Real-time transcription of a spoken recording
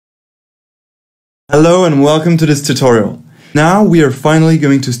Hello and welcome to this tutorial. Now we are finally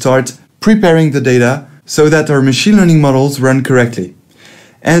going to start preparing the data so that our machine learning models run correctly.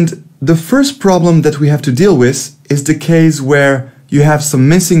 And the first problem that we have to deal with is the case where you have some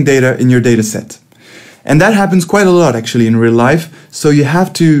missing data in your dataset. And that happens quite a lot actually in real life, so you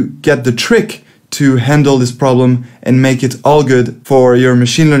have to get the trick to handle this problem and make it all good for your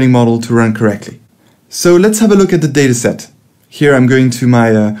machine learning model to run correctly. So let's have a look at the dataset. Here I'm going to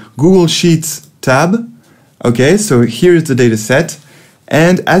my Google Sheets tab. Okay, so here is the data set,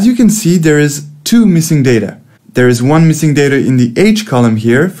 and as you can see there is two missing data. There is one missing data in the age column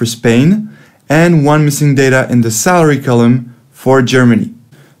here for Spain and one missing data in the salary column for Germany.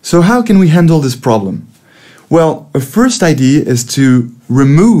 So how can we handle this problem? Well, a first idea is to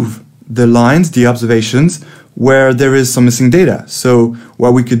remove the lines, the observations, where there is some missing data. So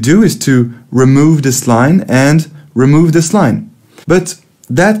what we could do is to remove this line and remove this line. But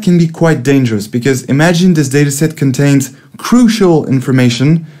that can be quite dangerous because imagine this dataset contains crucial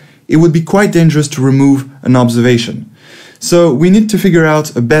information. It would be quite dangerous to remove an observation. So we need to figure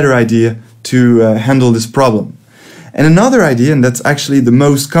out a better idea to handle this problem. And another idea, and that's actually the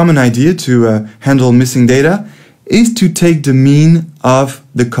most common idea to handle missing data, is to take the mean of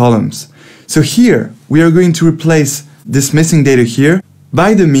the columns. So here we are going to replace this missing data here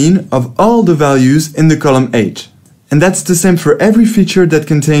by the mean of all the values in the column age. And that's the same for every feature that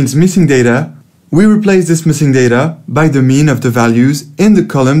contains missing data. We replace this missing data by the mean of the values in the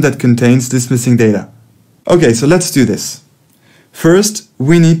column that contains this missing data. Okay, so let's do this. First,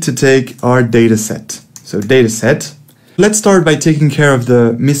 we need to take our data set. So data set. Let's start by taking care of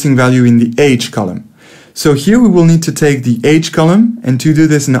the missing value in the age column. So here we will need to take the age column, and to do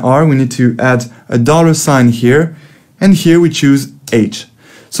this in R, we need to add a $sign here, and here we choose age.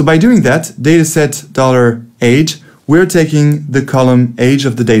 So by doing that, dataset $age, we're taking the column age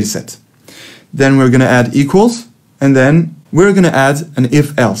of the dataset. Then we're going to add equals, and then we're going to add an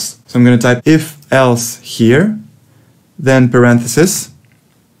if-else. So I'm going to type if-else here, then parenthesis.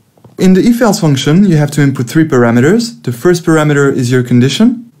 In the if-else function, you have to input three parameters. The first parameter is your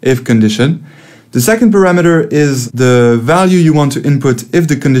condition, if condition. The second parameter is the value you want to input if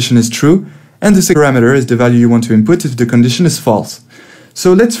the condition is true, and the second parameter is the value you want to input if the condition is false.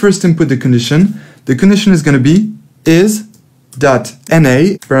 So let's first input the condition. The condition is going to be is.na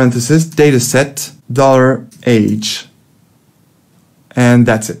parenthesis dataset $age, and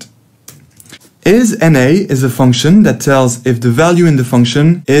that's it. Is.na is a function that tells if the value in the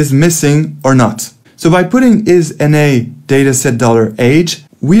function is missing or not. So by putting is.na dataset $age,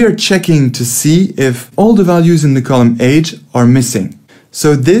 we are checking to see if all the values in the column age are missing.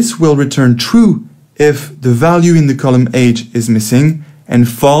 So this will return true if the value in the column age is missing, and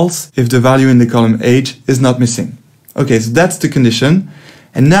false if the value in the column age is not missing. Okay, so that's the condition.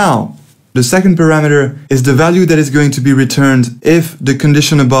 And now the second parameter is the value that is going to be returned if the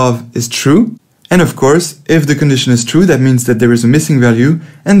condition above is true. And of course, if the condition is true, that means that there is a missing value,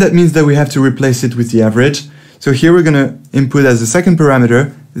 and that means that we have to replace it with the average. So here we're going to input as the second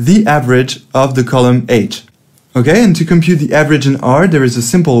parameter the average of the column age. Okay, and to compute the average in R, there is a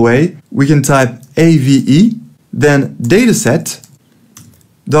simple way. We can type AVE, then dataset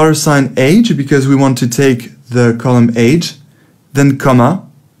 $age, because we want to take the column age, then comma,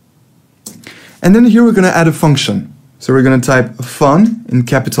 and then here we're going to add a function. So we're going to type fun in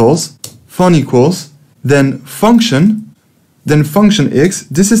capitals, fun equals, then function x.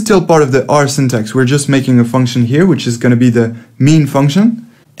 This is still part of the R syntax. We're just making a function here, which is going to be the mean function.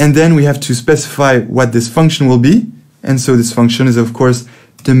 And then we have to specify what this function will be. And so this function is, of course,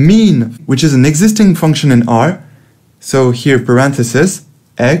 the mean, which is an existing function in R. So here, parenthesis,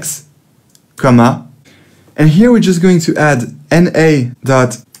 x, comma. And here we're just going to add na.rm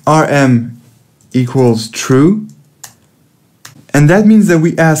equals true. And that means that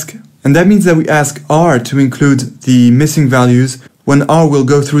we ask R to include the missing values when R will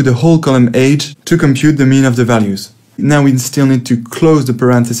go through the whole column age to compute the mean of the values. Now we still need to close the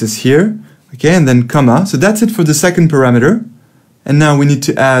parenthesis here, okay, and then comma. So that's it for the second parameter. And now we need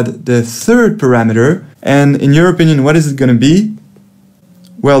to add the third parameter. And in your opinion, what is it going to be?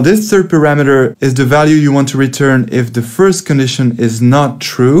 Well, this third parameter is the value you want to return if the first condition is not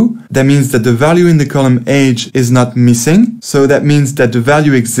true. That means that the value in the column age is not missing. So that means that the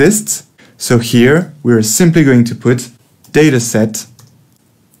value exists. So here we're simply going to put dataset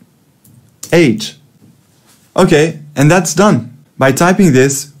age. Okay, and that's done. By typing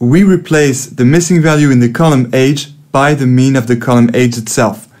this, we replace the missing value in the column age by the mean of the column age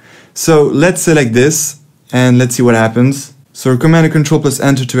itself. So let's select this and let's see what happens. So Command and Control plus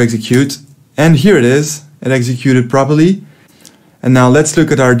Enter to execute. And here it is. It executed properly. And now let's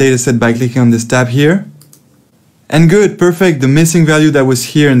look at our dataset by clicking on this tab here. And good, perfect, the missing value that was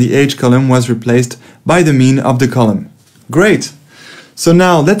here in the age column was replaced by the mean of the column. Great. So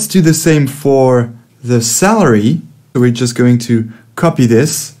now let's do the same for the salary. So we're just going to copy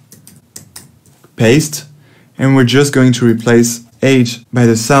this, paste, and we're just going to replace age by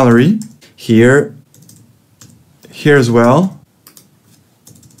the salary here, here as well,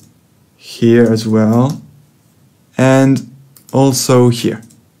 here as well, and also here.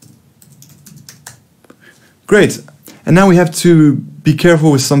 Great. And now we have to be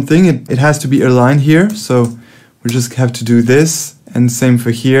careful with something. It has to be aligned here. So we just have to do this, and same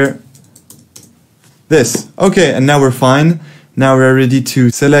for here. This. Okay, and now we're fine. Now we're ready to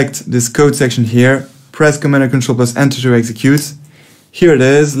select this code section here. Press Command and Control plus Enter to execute. Here it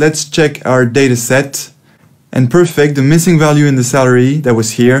is. Let's check our data set. And perfect, the missing value in the salary that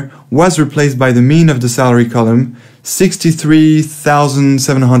was here was replaced by the mean of the salary column,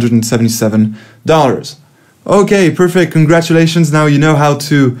 $63,777. Okay, perfect, congratulations. Now you know how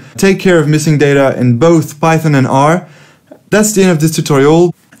to take care of missing data in both Python and R. That's the end of this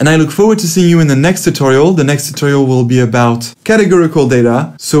tutorial, and I look forward to seeing you in the next tutorial. The next tutorial will be about categorical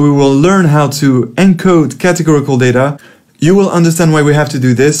data, so we will learn how to encode categorical data. You will understand why we have to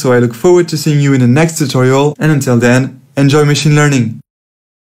do this, so I look forward to seeing you in the next tutorial, and until then, enjoy machine learning.